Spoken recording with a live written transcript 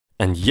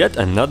And yet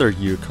another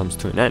year comes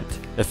to an end.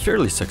 A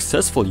fairly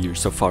successful year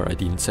so far, I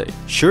didn't say.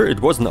 Sure, it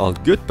wasn't all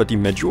good, but the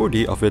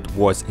majority of it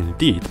was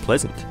indeed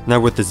pleasant. Now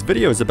what this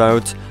video is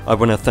about, I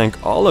want to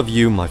thank all of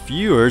you, my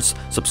viewers,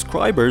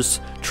 subscribers,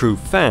 true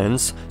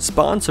fans,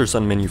 sponsors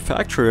and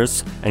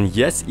manufacturers, and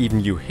yes,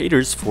 even you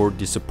haters for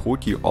the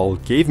support you all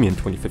gave me in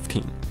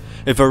 2015.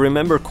 If I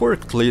remember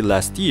correctly,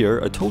 last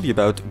year I told you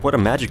about what a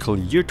magical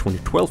year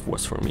 2012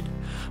 was for me.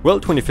 Well,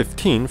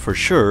 2015 for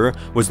sure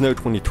was no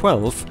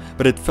 2012,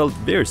 but it felt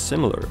very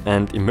similar,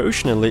 and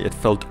emotionally it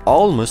felt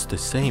almost the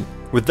same.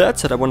 With that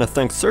said, I want to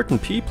thank certain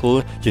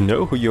people, you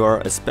know who you are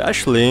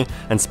especially,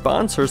 and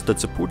sponsors that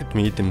supported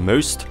me the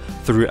most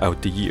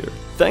throughout the year.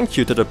 Thank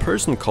you to the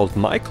person called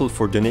Michael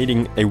for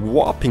donating a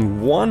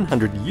whopping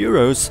 100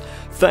 euros,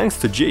 thanks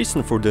to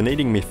Jason for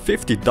donating me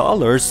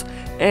 $50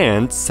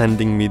 and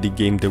sending me the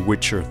game The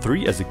Witcher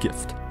 3 as a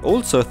gift.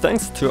 Also,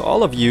 thanks to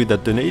all of you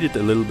that donated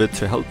a little bit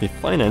to help me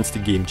finance the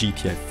game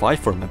GTA 5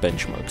 for my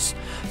benchmarks.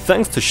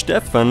 Thanks to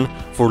Stefan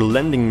for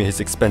lending me his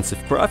expensive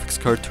graphics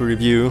card to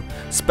review.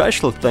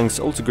 Special thanks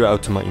also go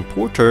out to my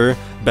importer,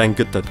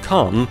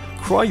 Banggood.com,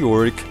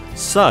 Cryoric,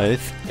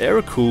 Scythe,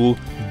 Aircool,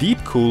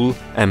 Deepcool,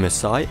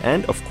 MSI,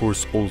 and of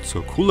course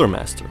also Cooler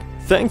Master.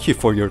 Thank you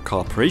for your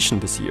cooperation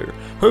this year.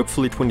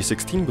 Hopefully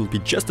 2016 will be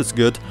just as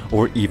good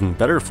or even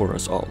better for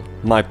us all.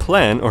 My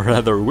plan, or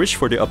rather wish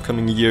for the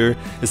upcoming year,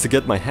 is to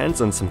get my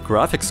hands on some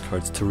graphics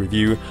cards to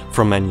review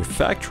from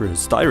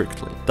manufacturers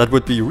directly. That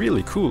would be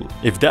really cool.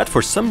 If that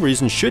for some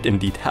reason should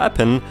indeed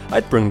happen,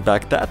 I'd bring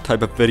back that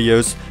type of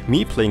videos,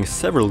 me playing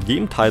several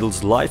game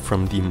titles live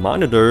from the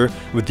monitor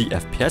with the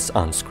FPS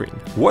on screen.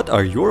 What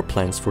are your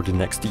plans for the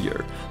next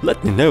year?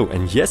 Let me know,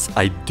 and yes,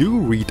 I do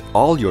read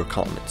all your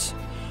comments.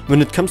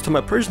 When it comes to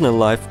my personal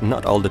life,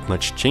 not all that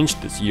much changed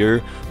this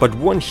year, but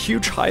one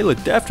huge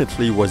highlight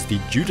definitely was the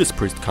Judas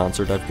Priest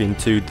concert I've been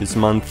to this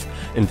month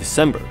in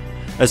December.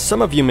 As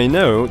some of you may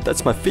know,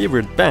 that's my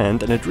favorite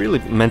band and it really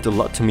meant a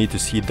lot to me to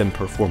see them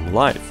perform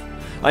live.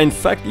 I in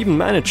fact even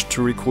managed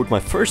to record my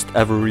first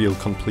ever real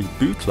complete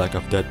bootleg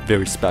of that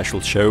very special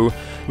show,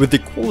 with the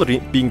quality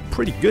being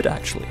pretty good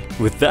actually.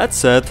 With that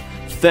said,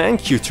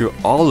 thank you to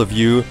all of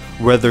you,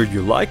 whether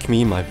you like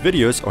me, my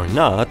videos or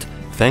not.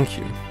 Thank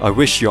you. I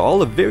wish you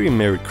all a very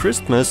Merry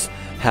Christmas,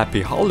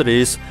 Happy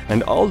Holidays,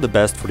 and all the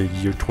best for the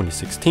year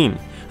 2016.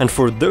 And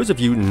for those of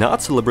you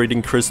not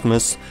celebrating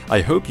Christmas, I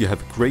hope you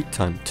have a great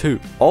time too.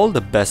 All the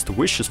best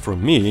wishes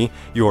from me,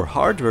 your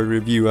hardware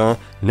reviewer,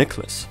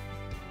 Nicholas.